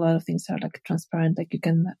Sweden, a lot of things are like transparent. Like you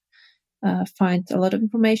can find a lot of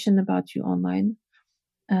information about you online.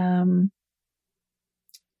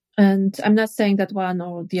 And I'm not saying that one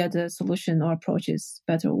or the other solution or approach is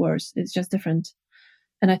better or worse. It's just different.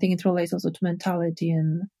 And I think it relates also to mentality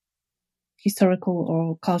and historical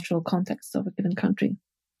or cultural context of a given country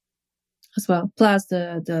as well, plus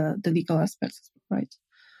the legal aspects, right?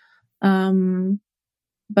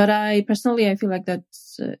 But I feel like that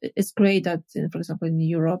it's great that, for example, in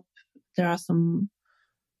Europe, there are some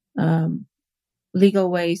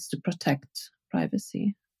legal ways to protect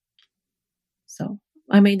privacy. So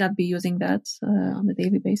I may not be using that on a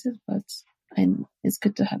daily basis, but it's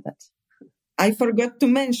good to have that. I forgot to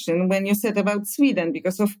mention when you said about Sweden,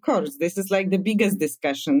 because of course, this is like the biggest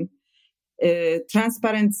discussion,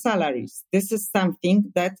 transparent salaries. This is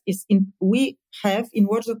something that we have in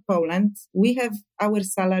Watchdog Poland, we have our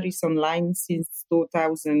salaries online since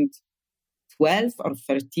 2012 or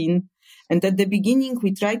 13. And at the beginning,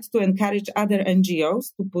 we tried to encourage other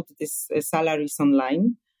NGOs to put these salaries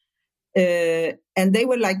online. And they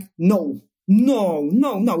were like, no,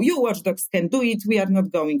 you Watchdogs can do it. We are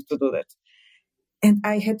not going to do that. And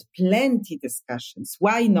I had plenty discussions.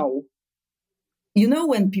 Why no? You know,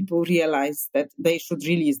 when people realize that they should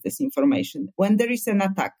release this information, when there is an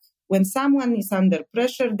attack, when someone is under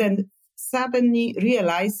pressure, then suddenly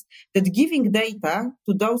realize that giving data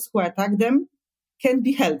to those who attack them can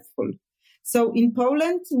be helpful. So in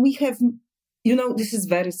Poland, we have, this is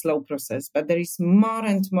very slow process, but there is more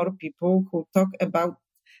and more people who talk about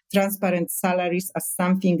transparent salaries as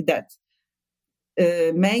something that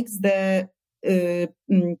makes the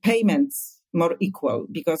payments more equal,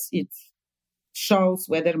 because it shows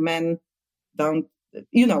whether men don't,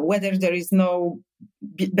 whether there is no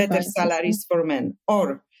better salaries for men,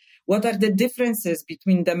 or what are the differences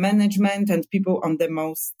between the management and people on the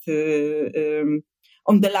most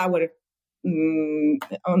on the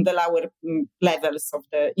lower levels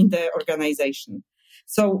in the organization.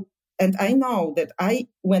 So, and I know that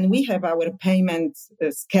when we have our payment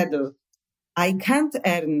schedule, I can't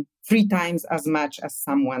earn 3 times as much as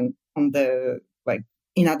someone on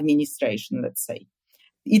in administration, let's say.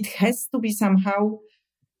 It has to be somehow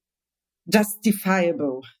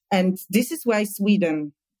justifiable. And this is why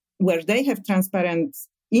Sweden, where they have transparent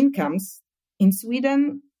incomes, in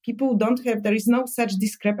Sweden, people there is no such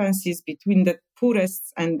discrepancies between the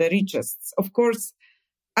poorest and the richest. Of course,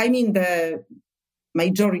 I mean the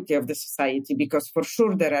majority of the society, because for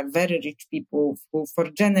sure there are very rich people who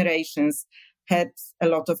for generations had a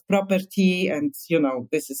lot of property, and,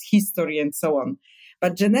 this is history and so on.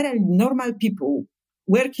 But generally, normal people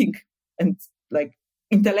working and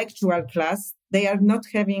intellectual class, there are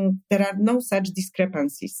no such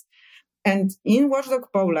discrepancies. And in Watchdog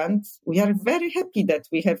Poland, we are very happy that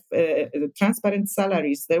we have transparent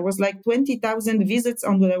salaries. There was 20,000 visits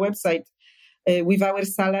on the website with our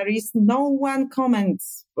salaries. No one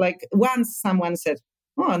comments. Once someone said,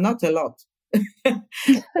 "Oh, not a lot."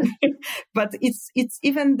 But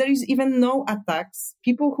there is even no attacks.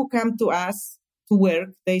 People who come to us to work,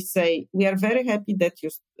 they say, "We are very happy that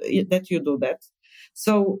you do that."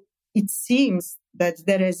 So it seems that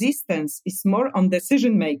the resistance is more on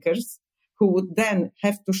decision makers, who would then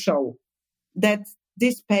have to show that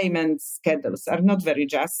these payment schedules are not very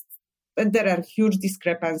just, that there are huge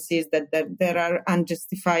discrepancies, that there are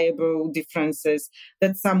unjustifiable differences,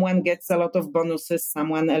 that someone gets a lot of bonuses,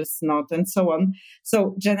 someone else not, and so on.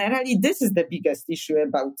 So generally, this is the biggest issue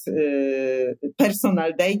about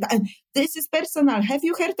personal data. And this is personal. Have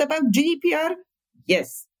you heard about GDPR?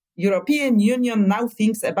 Yes. European Union now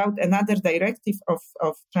thinks about another directive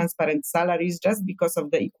of transparent salaries just because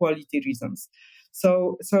of the equality reasons.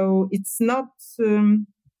 So it's not...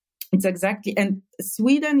 It's exactly, and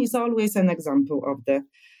Sweden is always an example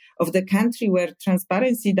of the country where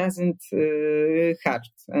transparency doesn't hurt,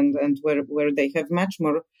 and where they have much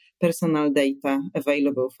more personal data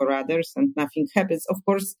available for others, and nothing happens. Of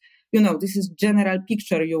course, this is general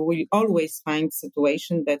picture. You will always find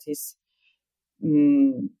situation that is,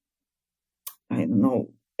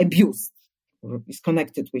 abused, or is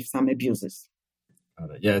connected with some abuses.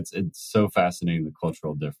 Yeah, it's so fascinating, the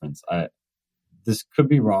cultural difference. This could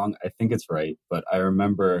be wrong. I think it's right. But I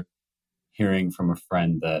remember hearing from a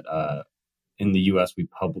friend that in the US, we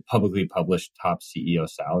publicly publish top CEO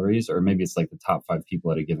salaries, or maybe it's the top 5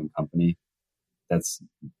 people at a given company. That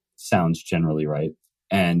sounds generally right.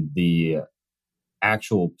 And the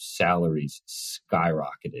actual salaries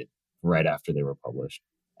skyrocketed right after they were published.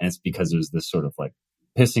 And it's because it was this sort of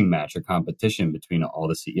pissing match or competition between all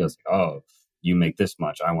the CEOs. Oh, you make this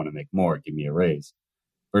much, I want to make more, give me a raise.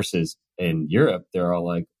 Versus in Europe, they're all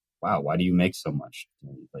like, wow, why do you make so much?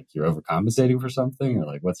 You're overcompensating for something, or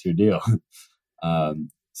what's your deal?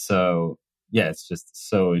 So yeah, it's just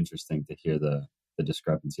so interesting to hear the the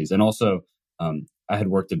discrepancies. And also, I had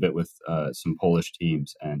worked a bit with some Polish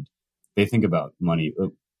teams, and they think about money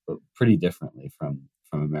pretty differently from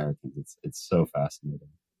Americans. It's so fascinating.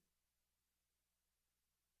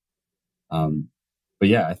 But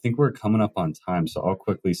yeah, I think we're coming up on time, so I'll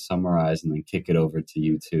quickly summarize and then kick it over to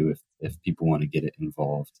you two if people want to get it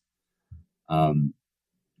involved.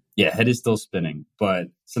 Yeah, head is still spinning, but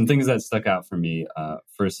some things that stuck out for me,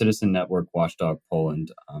 for a citizen network, Watchdog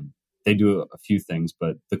Poland, they do a few things,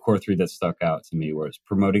 but the core three that stuck out to me was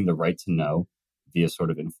promoting the right to know via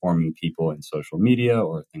sort of informing people in social media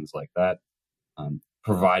or things like that,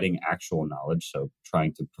 providing actual knowledge, so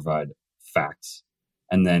trying to provide facts,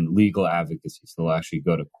 and then legal advocacy, so they'll actually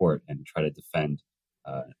go to court and try to defend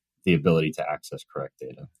the ability to access correct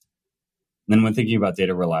data. And then when thinking about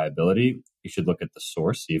data reliability, you should look at the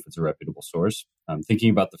source, see if it's a reputable source. Thinking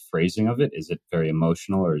about the phrasing of it, is it very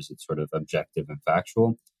emotional or is it sort of objective and factual?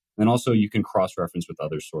 And then also you can cross-reference with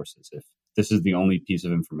other sources. If this is the only piece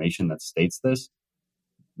of information that states this,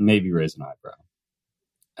 maybe raise an eyebrow.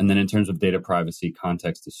 And then in terms of data privacy,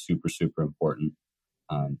 context is super, super important.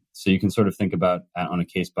 So you can sort of think about on a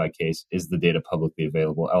case-by-case, is the data publicly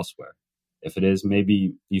available elsewhere? If it is,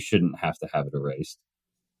 maybe you shouldn't have to have it erased.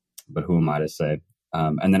 But who am I to say?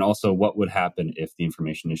 And then also, what would happen if the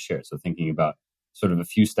information is shared? So thinking about sort of a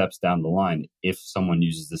few steps down the line, if someone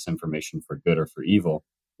uses this information for good or for evil,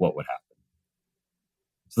 what would happen?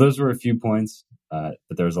 So those were a few points, but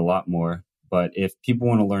there's a lot more. But if people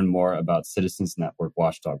want to learn more about Citizens Network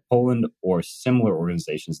Watchdog Poland or similar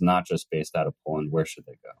organizations, not just based out of Poland, where should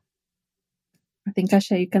they go? I think,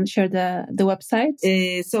 Kasia, you can share the website.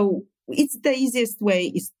 So it's the easiest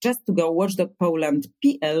way is just to go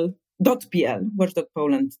watchdogpoland.pl,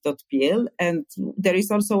 watchdogpoland.pl, and there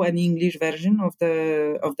is also an English version of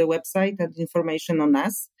the website and information on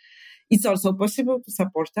us. It's also possible to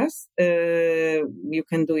support us. You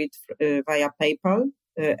can do it via PayPal,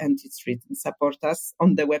 and it's written support us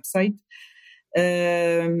on the website.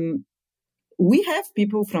 We have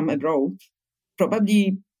people from abroad,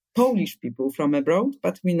 probably Polish people from abroad,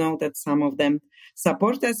 but we know that some of them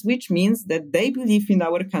support us, which means that they believe in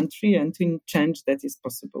our country and in change that is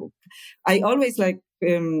possible. I always I'm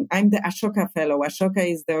the Ashoka Fellow. Ashoka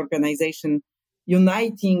is the organization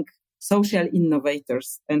uniting social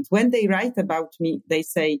innovators. And when they write about me, they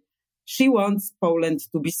say, she wants Poland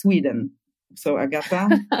to be Sweden. So, Agata,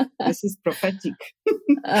 this is prophetic.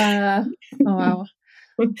 Oh, wow.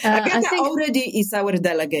 Agata already is our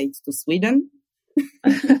delegate to Sweden.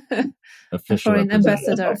 Official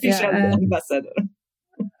ambassador. Ambassador.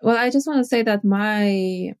 Well, I just want to say that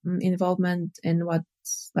my involvement in or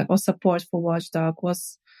support for Watchdog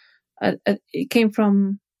was, it came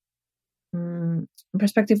from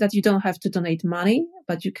perspective that you don't have to donate money,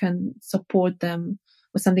 but you can support them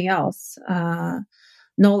with something else,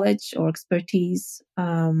 knowledge or expertise,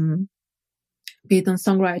 be it on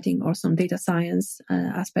songwriting or some data science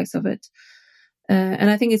aspects of it.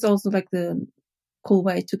 And I think it's also like the cool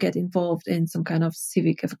way to get involved in some kind of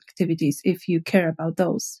civic activities if you care about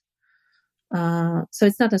those. So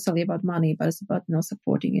it's not necessarily about money, but it's about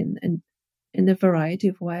supporting in a variety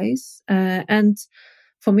of ways. And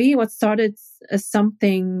for me, what started as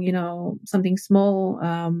something small,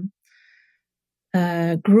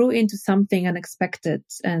 grew into something unexpected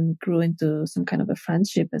and grew into some kind of a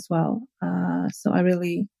friendship as well. So I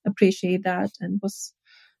really appreciate that, and it was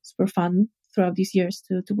super fun throughout these years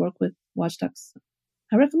to work with Watchdogs.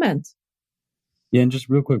 I recommend. Yeah, and just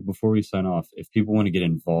real quick before we sign off, if people want to get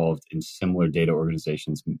involved in similar data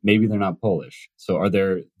organizations, maybe they're not Polish. So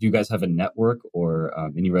do you guys have a network or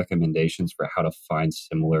any recommendations for how to find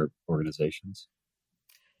similar organizations?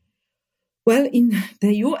 Well, in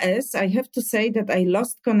the US, I have to say that I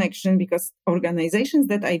lost connection because organizations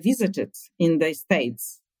that I visited in the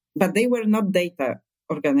States, but they were not data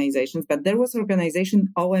organizations, but there was organization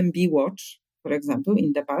OMB Watch, for example,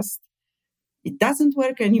 in the past. It doesn't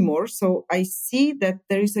work anymore. So I see that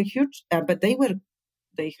there is a huge, but they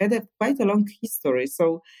had quite a long history.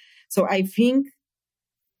 So I think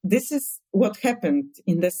this is what happened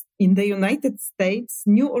in the United States.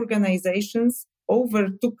 New organizations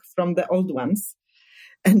overtook from the old ones.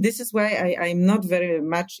 And this is why I'm not very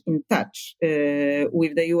much in touch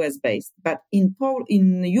with the US based. But in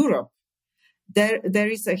Europe, there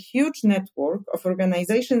is a huge network of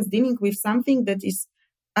organizations dealing with something that is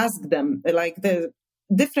ask them, like the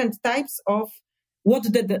different types of what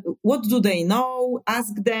do they know,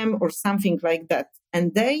 ask them, or something like that.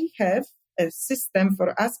 And they have a system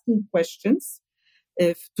for asking questions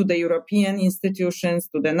to the European institutions,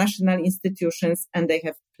 to the national institutions, and they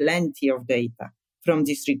have plenty of data. from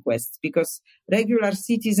these requests, because regular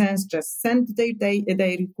citizens just send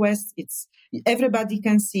their requests. Everybody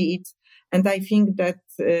can see it. And I think that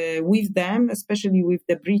with them, especially with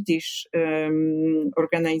the British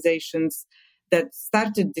organizations that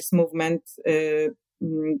started this movement,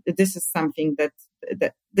 this is something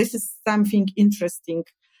this is something interesting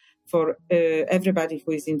for everybody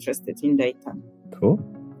who is interested in data. Cool.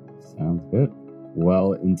 Sounds good.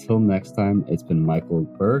 Well, until next time, it's been Michael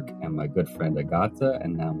Burke and my good friend Agata,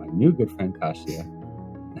 and now my new good friend Kasia.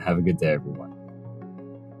 Have a good day, everyone.